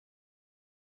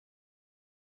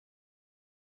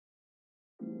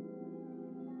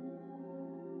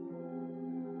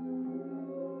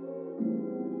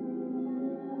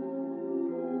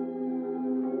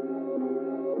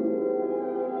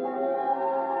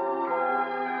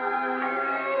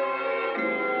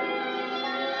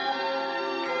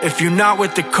If you're not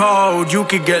with the code, you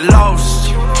could get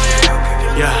lost.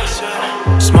 Yeah,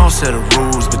 small set of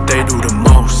rules, but they do the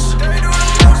most.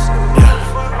 Yeah,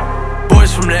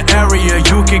 boys from the area,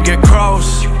 you could get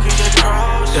cross.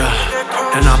 Yeah,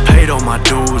 and I paid all my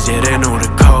dues, yeah, they know the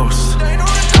coast.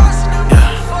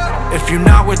 Yeah, if you're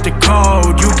not with the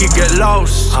code, you could get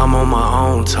lost. I'm on my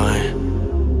own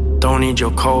time, don't need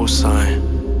your cosign.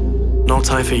 No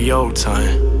time for your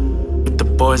time. With the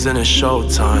boys in a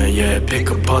showtime, yeah.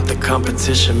 Pick apart the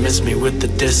competition, miss me with the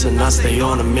diss, and I stay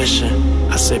on a mission.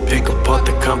 I say pick apart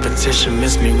the competition,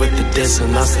 miss me with the diss,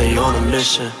 and I stay on a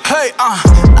mission. Hey,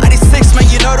 96, man,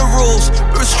 you know the rules.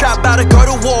 We was strapped about to go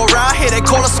to war. Right here, they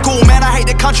call us school, man, I hate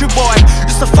the country boy.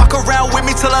 Used to fuck around with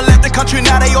me till I left the country.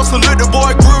 Now they all salute the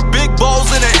boy. Grew big balls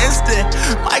in an instant.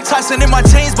 Mike Tyson in my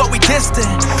chains, but we distant.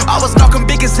 I was knocking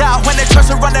biggest out when they tried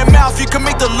to run their mouth. You can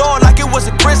make the law like it was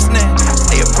a christening.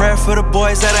 Say a prayer for the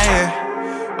boys that are here.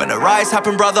 When the riots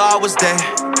happened, brother, I was there.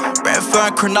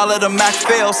 Redfern, Cronulla, the Mac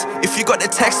fails. If you got the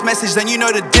text message, then you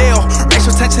know the deal.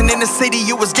 Racial tension in the city,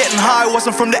 you was getting high.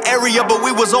 Wasn't from the area, but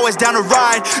we was always down to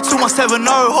ride. 2170,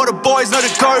 all the boys know the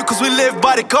go, cause we live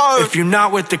by the code. If you're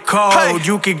not with the code,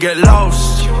 you could get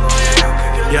lost.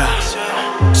 Yeah,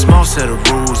 small set of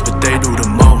rules, but they do the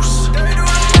most.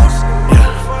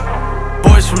 Yeah,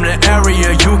 boys from the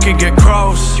area, you could get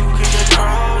cross.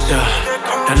 Yeah,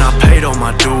 and I paid all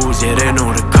my dues, yeah, they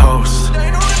know the coast.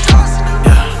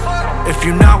 Yeah, if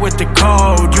you're not with the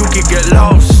code, you could get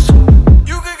lost.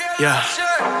 Yeah,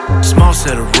 small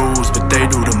set of rules, but they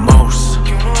do the most.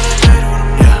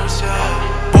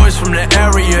 Yeah, boys from the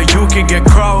area, you could get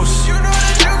cross.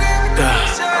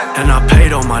 Yeah, and I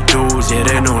paid all my dues, yeah,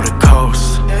 they know the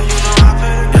coast.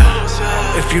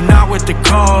 Yeah, if you're not with the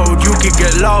code, you could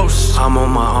get lost. I'm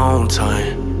on my own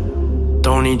time,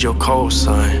 don't need your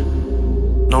cosign.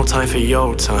 No time for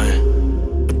your time.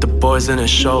 With the boys in a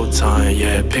showtime,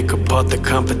 yeah. Pick apart the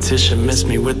competition, miss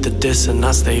me with the diss, and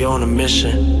I stay on a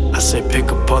mission. I say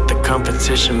pick apart the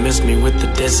competition, miss me with the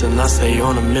diss, and I stay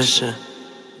on a mission.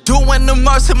 Doing the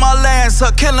most in my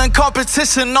lancer, killing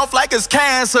competition off like it's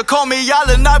cancer. Call me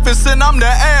Allen Iverson, I'm the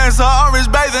answer. Orange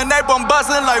bathing ape, I'm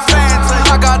buzzing like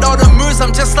Fanta. I got all the moves,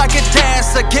 I'm just like a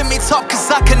dancer. Give me top, cause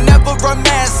I can never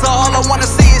romance her. All I wanna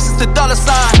see is just the dollar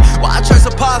sign. Why I chose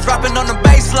a path rapping on the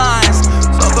bass lines.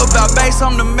 Talk about bass,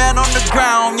 I'm the man on the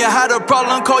ground. You had a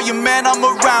problem, call you man, I'm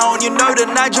around. You know the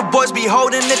Niger boys be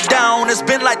holding it down. It's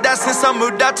been like that since I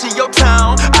moved out to your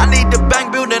town. I need the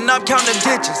bank building up, counting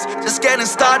digits. Just getting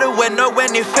started, when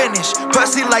when you finish.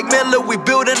 Percy like Miller, we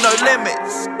building no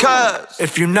limits. Cause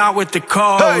if you're not with the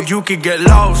code, you could get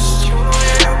lost.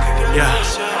 Yeah,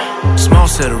 small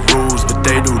set of rules, but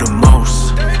they do the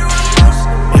most.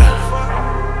 Yeah,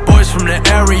 boys from the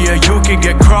area, you could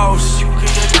get cross.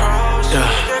 Yeah,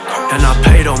 and I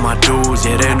paid all my dues,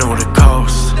 yeah, they know the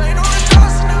coast.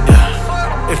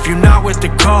 Yeah, if you're not with the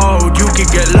code, you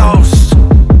could get lost.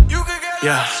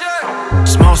 Yeah,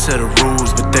 small set of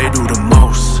rules, but they do the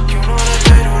most.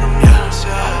 Yeah,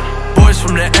 boys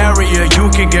from the area, you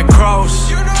could get cross.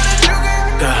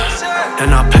 Yeah,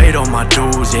 and I paid all my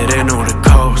dues, yeah, they know the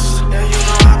coast.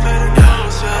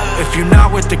 Yeah, if you're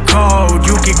not with the code,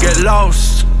 you could get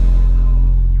lost.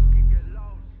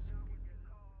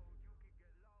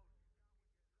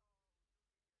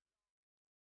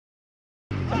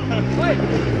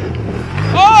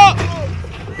 Oh!